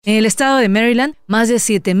En el estado de Maryland, más de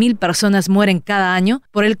 7,000 personas mueren cada año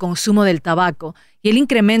por el consumo del tabaco y el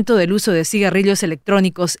incremento del uso de cigarrillos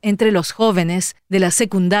electrónicos entre los jóvenes de la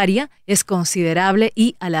secundaria es considerable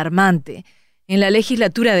y alarmante. En la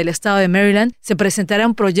legislatura del estado de Maryland se presentará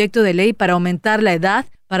un proyecto de ley para aumentar la edad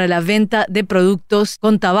para la venta de productos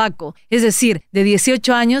con tabaco. Es decir, de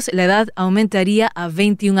 18 años la edad aumentaría a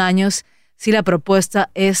 21 años si la propuesta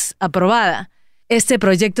es aprobada. Este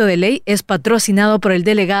proyecto de ley es patrocinado por el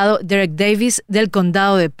delegado Derek Davis del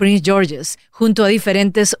condado de Prince George's, junto a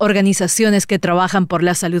diferentes organizaciones que trabajan por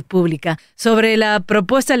la salud pública. Sobre la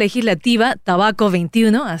propuesta legislativa Tabaco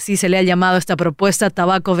 21, así se le ha llamado esta propuesta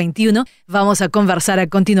Tabaco 21, vamos a conversar a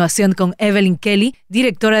continuación con Evelyn Kelly,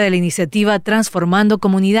 directora de la iniciativa Transformando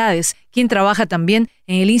Comunidades, quien trabaja también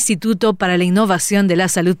en el Instituto para la Innovación de la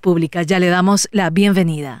Salud Pública. Ya le damos la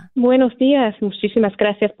bienvenida. Buenos días. Muchísimas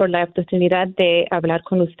gracias por la oportunidad de hablar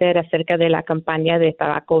con usted acerca de la campaña de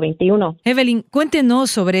Tabaco 21. Evelyn,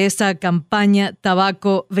 cuéntenos sobre esta campaña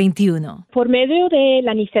Tabaco 21. Por medio de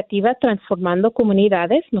la iniciativa Transformando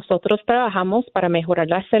Comunidades, nosotros trabajamos para mejorar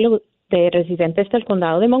la salud de residentes del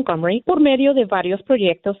condado de Montgomery por medio de varios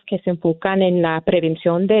proyectos que se enfocan en la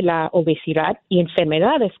prevención de la obesidad y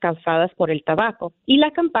enfermedades causadas por el tabaco. Y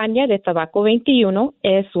la campaña de Tabaco 21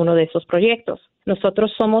 es uno de esos proyectos.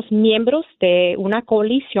 Nosotros somos miembros de una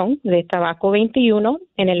coalición de Tabaco 21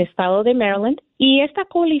 en el estado de Maryland y esta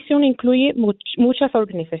coalición incluye muchas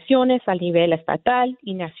organizaciones a nivel estatal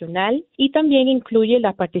y nacional y también incluye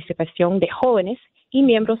la participación de jóvenes y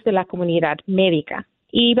miembros de la comunidad médica.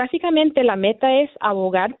 Y básicamente la meta es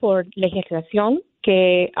abogar por legislación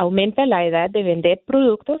que aumenta la edad de vender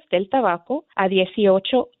productos del tabaco a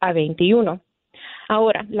 18 a 21.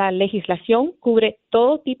 Ahora, la legislación cubre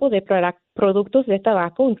todo tipo de productos de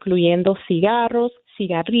tabaco, incluyendo cigarros,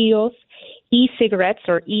 cigarrillos, e-cigarettes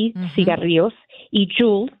o e-cigarrillos y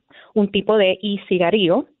Juul, un tipo de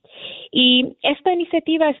e-cigarrillo. Y esta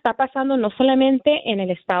iniciativa está pasando no solamente en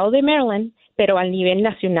el estado de Maryland, pero al nivel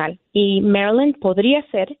nacional. Y Maryland podría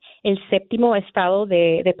ser el 7º estado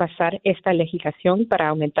de pasar esta legislación para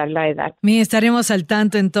aumentar la edad. Bien, estaremos al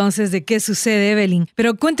tanto entonces de qué sucede, Evelyn.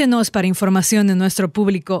 Pero cuéntenos, para información de nuestro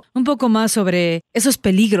público, un poco más sobre esos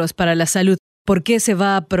peligros para la salud. ¿Por qué se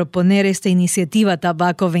va a proponer esta iniciativa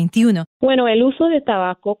Tabaco 21? Bueno, el uso de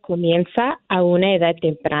tabaco comienza a una edad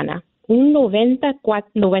temprana. Un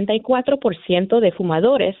 94% de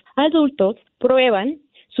fumadores adultos prueban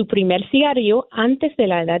su primer cigarrillo antes de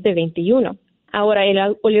la edad de 21. Ahora,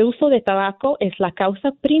 el uso de tabaco es la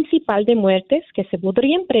causa principal de muertes que se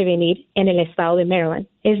podrían prevenir en el estado de Maryland.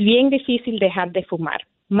 Es bien difícil dejar de fumar.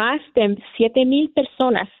 Más de 7,000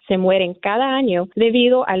 personas se mueren cada año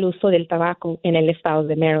debido al uso del tabaco en el estado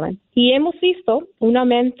de Maryland. Y hemos visto un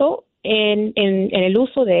aumento en el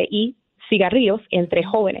uso de cigarrillos entre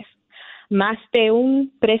jóvenes. Más de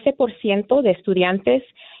un 13% de estudiantes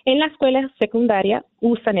en la escuela secundaria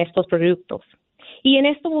usan estos productos. Y en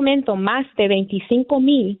este momento, más de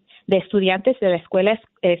 25,000 de estudiantes de la escuela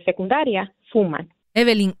secundaria fuman.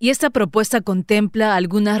 Evelyn, ¿y esta propuesta contempla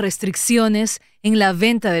algunas restricciones en la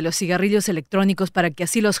venta de los cigarrillos electrónicos para que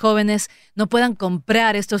así los jóvenes no puedan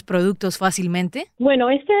comprar estos productos fácilmente? Bueno,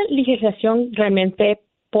 esta legislación realmente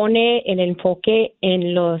pone el enfoque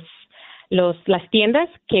en las tiendas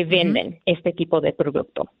que venden este tipo de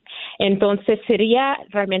producto. Entonces, sería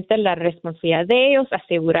realmente la responsabilidad de ellos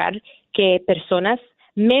asegurar que personas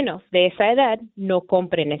menos de esa edad no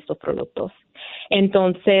compren estos productos.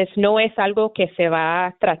 Entonces, no es algo que se va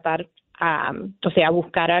a tratar a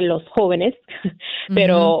buscar a los jóvenes,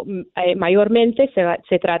 pero mayormente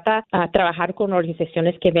se trata a trabajar con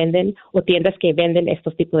organizaciones que venden o tiendas que venden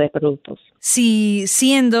estos tipos de productos. Si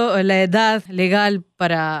siendo la edad legal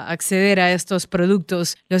para acceder a estos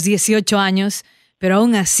productos los 18 años, pero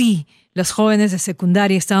aún así los jóvenes de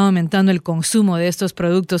secundaria están aumentando el consumo de estos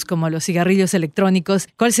productos como los cigarrillos electrónicos,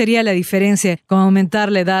 ¿cuál sería la diferencia con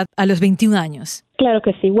aumentar la edad a los 21 años? Claro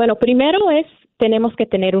que sí. Bueno, primero tenemos que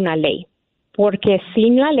tener una ley, porque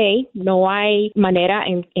sin la ley no hay manera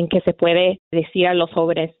en que se puede decir a los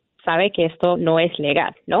jóvenes, sabe que esto no es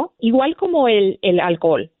legal, ¿no? Igual como el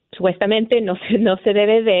alcohol. Supuestamente no se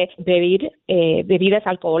debe de beber bebidas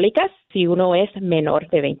alcohólicas si uno es menor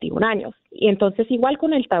de 21 años. Y entonces igual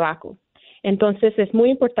con el tabaco. Entonces es muy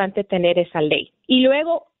importante tener esa ley. Y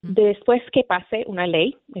luego, después que pase una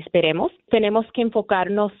ley, esperemos, tenemos que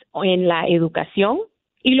enfocarnos en la educación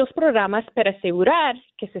y los programas para asegurar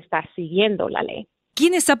que se está siguiendo la ley.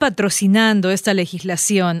 ¿Quién está patrocinando esta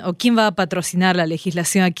legislación o quién va a patrocinar la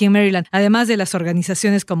legislación aquí en Maryland, además de las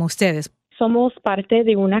organizaciones como ustedes? somos parte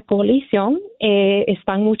de una coalición.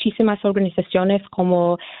 Están muchísimas organizaciones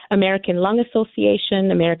como American Lung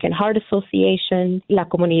Association, American Heart Association, la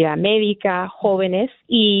comunidad médica, jóvenes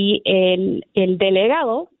y el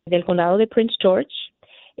delegado del condado de Prince George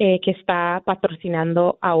que está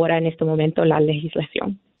patrocinando ahora en este momento la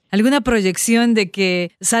legislación. ¿Alguna proyección de que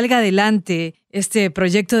salga adelante este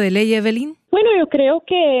proyecto de ley, Evelyn? Bueno, yo creo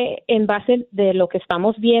que en base de lo que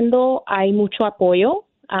estamos viendo hay mucho apoyo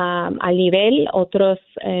al nivel. Otros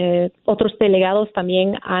delegados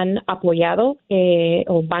también han apoyado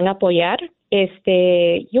o van a apoyar.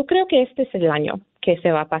 Yo creo que este es el año que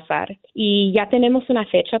se va a pasar. Y ya tenemos una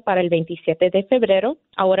fecha para el 27 de febrero.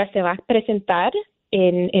 Ahora se va a presentar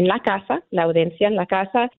en la casa, la audiencia en la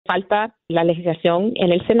casa. Falta la legislación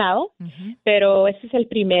en el Senado, pero ese es el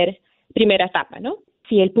primera etapa, ¿no?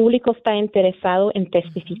 Si el público está interesado en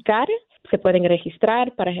testificar, se pueden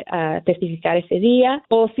registrar para testificar ese día,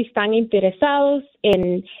 o si están interesados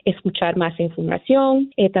en escuchar más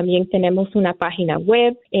información, también tenemos una página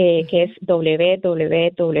web que es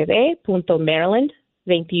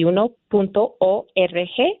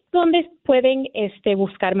www.maryland21.org, donde pueden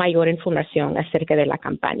buscar mayor información acerca de la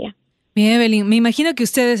campaña. Bien, Evelyn, me imagino que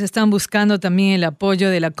ustedes están buscando también el apoyo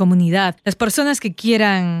de la comunidad. Las personas que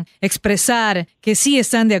quieran expresar que sí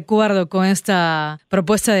están de acuerdo con esta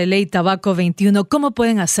propuesta de ley Tabaco 21, ¿cómo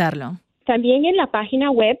pueden hacerlo? También en la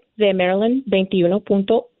página web de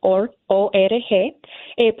Maryland21.org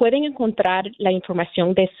pueden encontrar la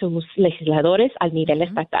información de sus legisladores al nivel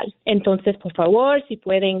estatal. Entonces, por favor, si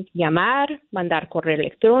pueden llamar, mandar correo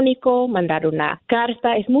electrónico, mandar una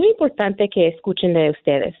carta, es muy importante que escuchen de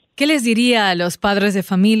ustedes. ¿Qué les diría a los padres de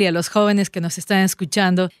familia, a los jóvenes que nos están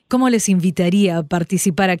escuchando? ¿Cómo les invitaría a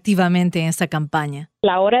participar activamente en esta campaña?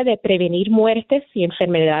 La hora de prevenir muertes y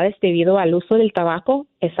enfermedades debido al uso del tabaco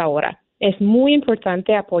es ahora. Es muy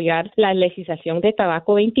importante apoyar la legislación de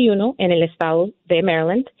Tabaco 21 en el estado de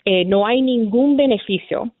Maryland. No hay ningún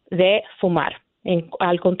beneficio de fumar.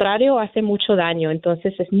 Al contrario, hace mucho daño.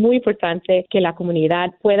 Entonces, es muy importante que la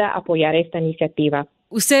comunidad pueda apoyar esta iniciativa.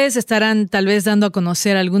 Ustedes estarán tal vez dando a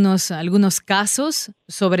conocer algunos casos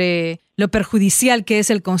sobre lo perjudicial que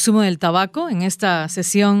es el consumo del tabaco en esta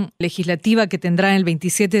sesión legislativa que tendrá el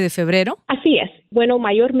 27 de febrero. Así es. Bueno,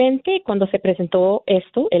 mayormente cuando se presentó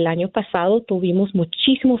esto el año pasado tuvimos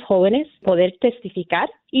muchísimos jóvenes poder testificar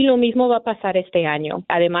y lo mismo va a pasar este año.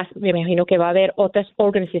 Además, me imagino que va a haber otras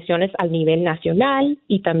organizaciones al nivel nacional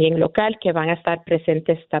y también local que van a estar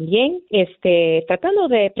presentes también, tratando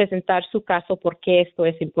de presentar su caso, por qué esto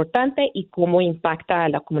es importante y cómo impacta a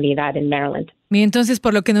la comunidad en Maryland. Bien, entonces,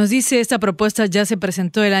 por lo que nos dice, esta propuesta ya se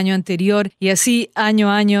presentó el año anterior y así año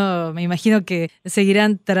a año me imagino que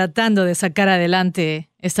seguirán tratando de sacar adelante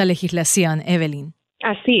esta legislación, Evelyn.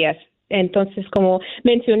 Así es. Entonces, como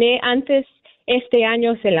mencioné antes, este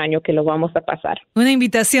año es el año que lo vamos a pasar. Una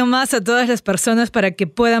invitación más a todas las personas para que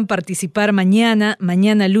puedan participar mañana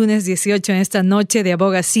lunes 18 en esta noche de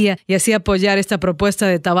abogacía y así apoyar esta propuesta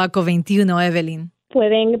de Tabaco 21, Evelyn.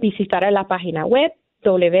 Pueden visitar a la página web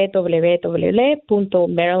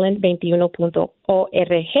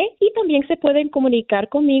www.maryland21.org y también se pueden comunicar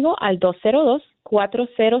conmigo al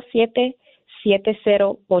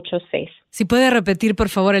 202-407-7086. ¿Si puede repetir, por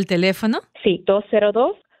favor, el teléfono? Sí,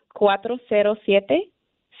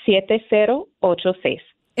 202-407-7086.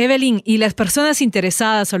 Evelyn, y las personas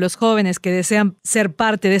interesadas o los jóvenes que desean ser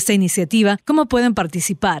parte de esta iniciativa, ¿cómo pueden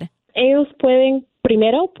participar? Ellos pueden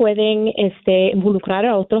involucrar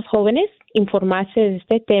a otros jóvenes, informarse de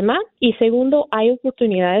este tema y segundo, hay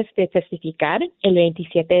oportunidades de testificar el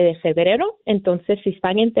 27 de febrero. Entonces, si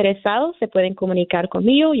están interesados, se pueden comunicar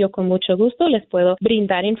conmigo. Yo con mucho gusto les puedo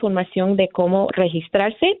brindar información de cómo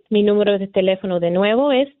registrarse. Mi número de teléfono de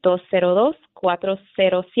nuevo es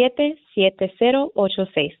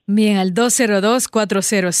 202-407-7086. Bien, al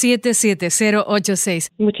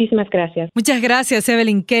 202-407-7086. Muchísimas gracias. Muchas gracias,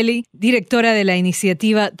 Evelyn Kelly, directora de la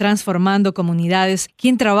iniciativa Transformando Comunidades,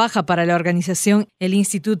 quien trabaja para la organización el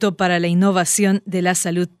Instituto para la Innovación de la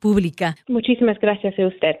Salud Pública. Muchísimas gracias a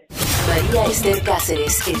usted. María Esther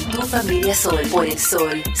Cáceres en Tu Familia Zol por el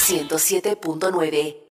Sol 107.9.